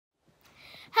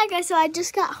Hi guys, so I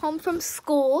just got home from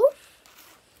school,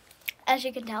 as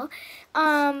you can tell.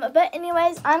 But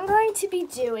anyways, I'm going to be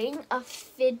doing a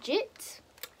fidget.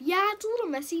 Yeah, it's a little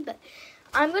messy, but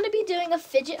I'm going to be doing a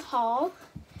fidget haul.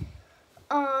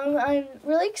 I'm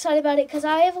really excited about it because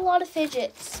I have a lot of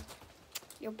fidgets.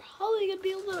 You're probably going to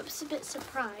be a little bit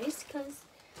surprised because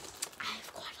I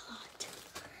have quite a lot.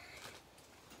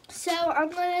 So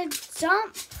I'm going to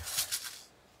dump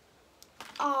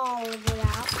all of it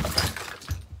out.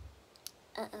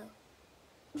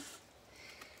 Uh-oh.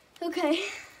 Okay.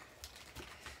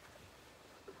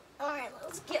 Alright,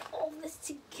 let's get all this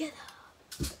together.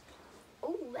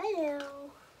 Oh,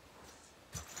 well.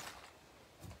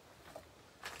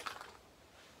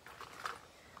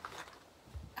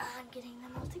 I'm getting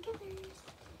them all together.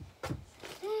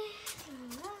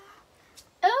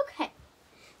 Okay.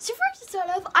 So first to start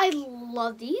off, I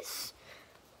love these.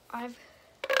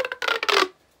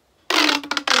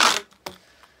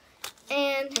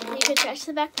 And you can stretch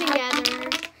the back together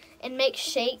and make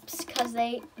shapes because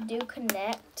they do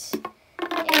connect.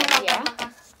 And yeah,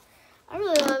 I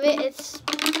really love it. It's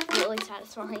really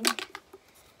satisfying.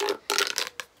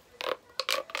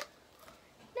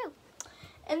 No.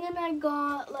 And then I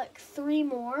got like 3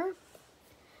 more.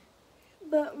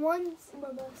 But one's in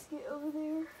my basket over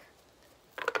there.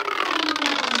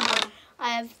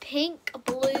 I have pink,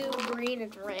 blue, green,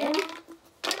 and red.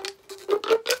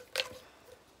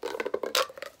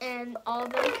 And all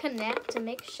of them connect to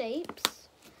make shapes.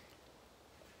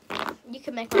 You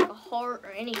can make like a heart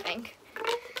or anything,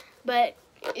 but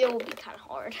it will be kind of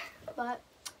hard. But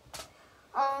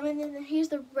and then here's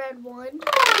the red one,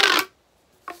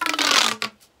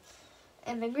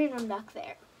 and the green one back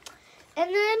there.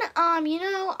 And then you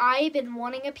know, I've been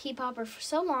wanting a pea popper for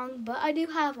so long, but I do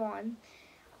have one.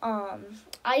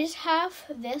 I just have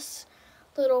this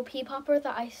little pea popper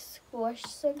that I squish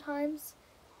sometimes.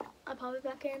 I pop it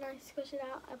back in, I squish it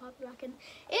out, I pop it back in.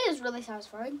 It is really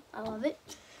satisfying. I love it.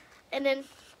 And then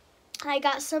I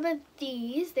got some of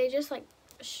these. They just like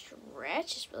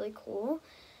stretch. It's really cool.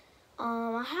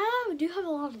 I do have a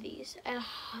lot of these. And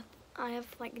I have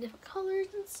like different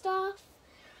colors and stuff.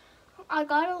 I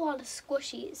got a lot of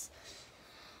squishies.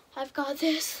 I've got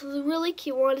this really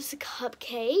cute one. It's a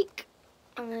cupcake.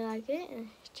 I really like it. And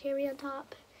cherry on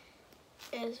top.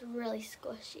 It's really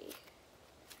squishy.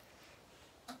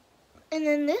 And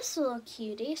then this little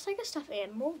cutie, it's like a stuffed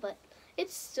animal, but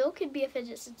it still could be a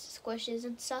fidget since it squishes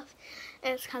and stuff.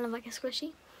 And it's kind of like a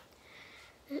squishy.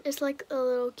 It's like a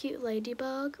little cute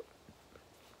ladybug.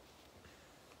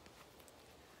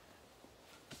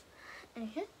 And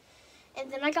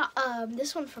then I got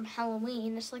this one from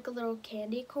Halloween. It's like a little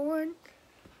candy corn.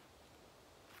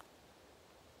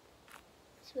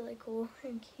 It's really cool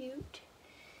and cute.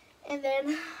 And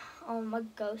then a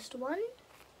ghost one.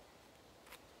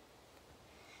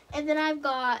 And then I've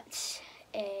got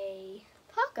a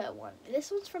Paco one.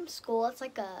 This one's from school. It's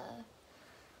like I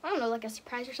don't know, like a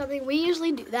surprise or something. We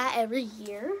usually do that every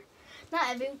year. Not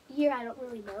every year, I don't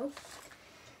really know.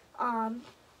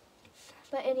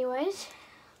 But anyways,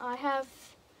 I have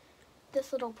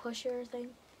this little pusher thing.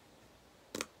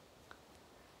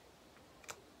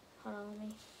 Hold on, let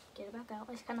me get it back out.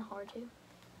 It's kind of hard to.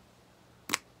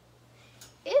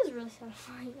 It is really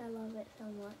satisfying. I love it so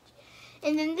much.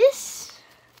 And then this,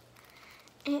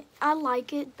 I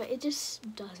like it, but it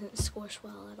just doesn't squish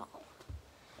well at all.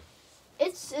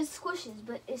 It squishes,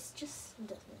 but it just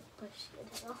doesn't push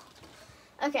it at all.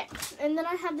 Okay, and then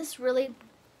I have this really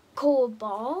cool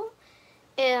ball.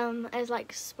 It has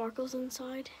like sparkles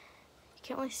inside. You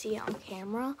can't really see it on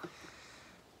camera.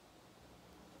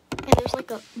 And there's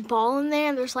like a ball in there,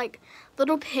 and there's like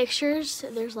little pictures.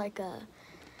 There's like a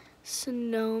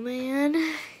snowman.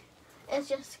 It's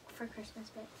just for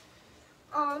Christmas, but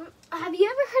have you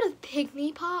ever heard of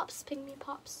Pygmy Pops? Pygmy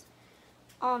Pops.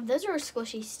 Those are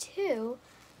squishies too,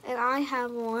 and I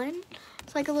have one.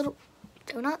 It's like a little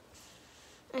donut.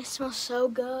 It smells so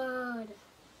good.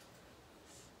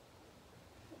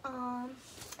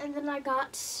 And then I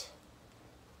got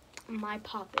my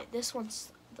Pop-It. This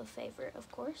one's the favorite,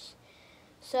 of course.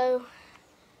 So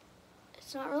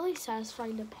it's not really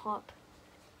satisfying to pop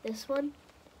this one,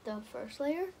 the first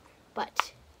layer,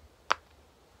 but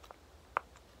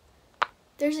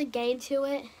there's a gain to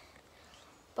it,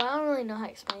 but I don't really know how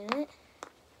to explain it.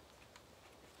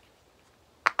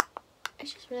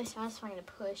 It's just really satisfying to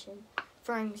push and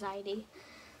for anxiety.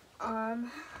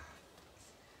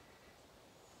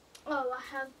 Oh, I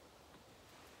have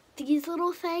these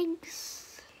little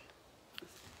things.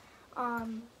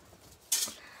 And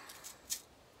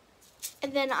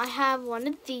then I have one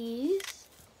of these.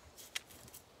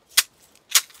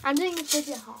 I'm doing a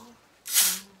fidget haul.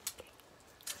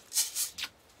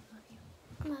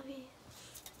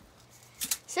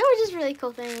 So we're just really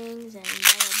cool things and blah,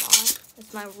 blah, blah.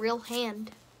 It's my real hand.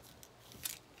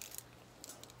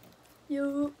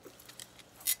 Yup.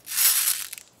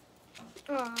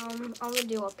 I'm gonna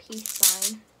do a peace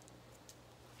sign.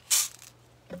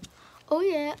 Oh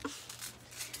yeah.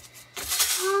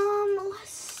 Let's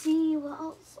see what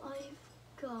else I've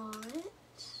got.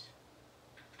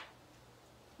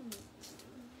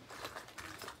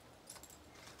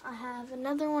 I have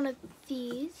another one of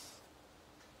these.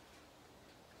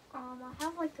 I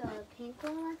have like a pink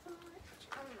one, I thought.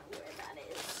 I don't know where that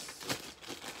is.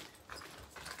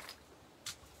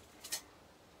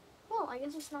 Well, I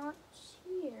guess it's not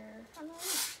here. I don't know.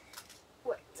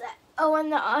 Where's that? Oh, and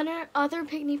the other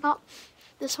picnic pop.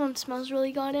 This one smells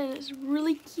really good and it's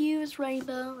really cute. It's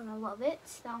rainbow and I love it.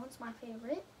 That one's my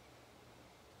favorite.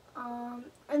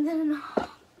 And then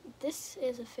this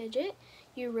is a fidget.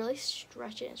 You really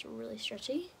stretch it. It's really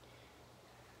stretchy.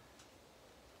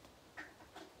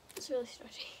 It's really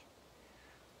stretchy.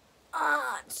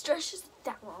 It stretches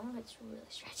that long. It's really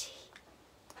stretchy.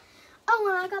 Oh,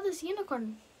 and I got this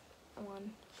unicorn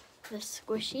one. This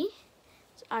squishy.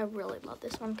 I really love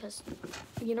this one because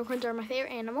unicorns are my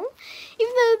favorite animal,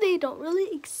 even though they don't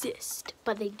really exist,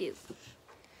 but they do.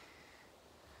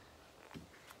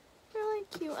 Really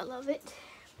cute. I love it.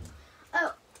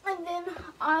 Oh, and then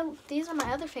these are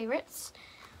my other favorites.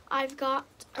 I've got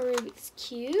a Rubik's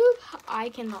Cube. I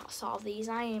cannot solve these.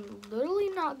 I am literally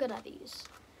not good at these.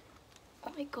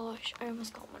 Oh my gosh, I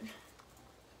almost got one.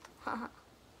 Haha.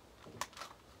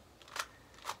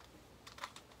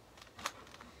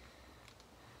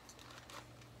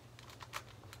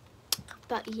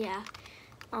 But yeah,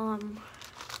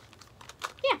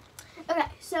 yeah. Okay,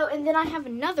 so, and then I have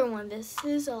another one. This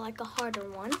is like a harder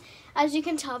one. As you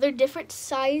can tell, they're different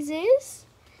sizes.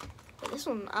 But this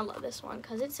one, I love this one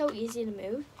because it's so easy to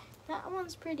move. That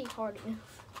one's pretty hard to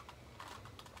move.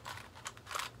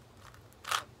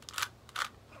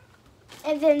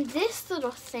 And then this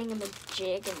little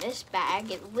thingamajig in this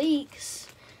bag, it leaks,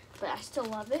 but I still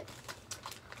love it.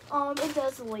 It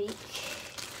does leak.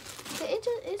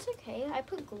 It's okay. I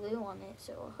put glue on it,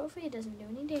 so hopefully it doesn't do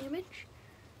any damage.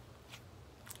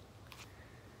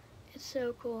 It's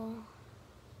so cool.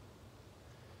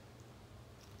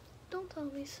 Don't tell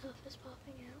me stuff is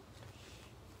popping out.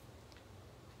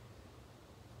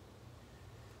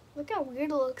 Look how weird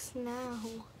it looks now.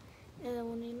 And then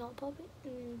when you not pop it,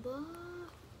 and blah.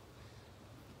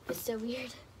 It's so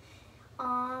weird.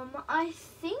 I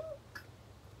think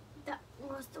that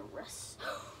was the rest.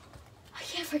 I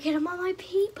can't forget I'm on my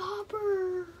pea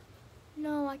popper.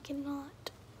 No, I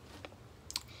cannot.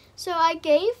 So I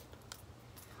gave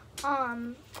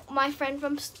my friend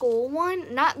from school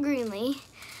one, not Greenlee.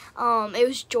 It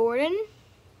was Jordan.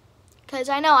 Cause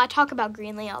I know I talk about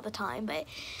Greenlee all the time, but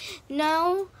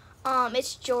no,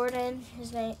 it's Jordan.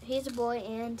 His name, he's a boy,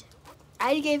 and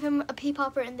I gave him a pea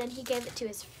popper, and then he gave it to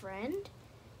his friend.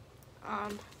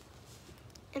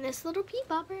 And this little pea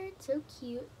popper, it's so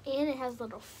cute, and it has a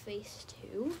little face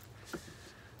too. You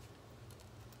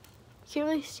can't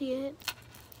really see it,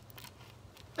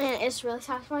 and it's really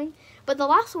satisfying. But the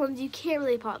last ones you can't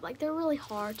really pop, like they're really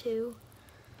hard to.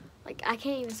 Like I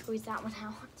can't even squeeze that one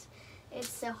out. It's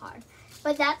so hard.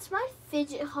 But that's my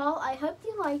fidget haul. I hope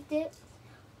you liked it.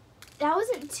 That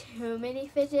wasn't too many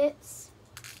fidgets,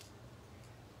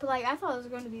 but like I thought it was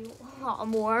going to be a lot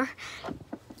more.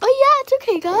 But yeah, it's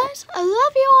okay, guys. I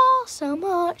love you all so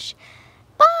much.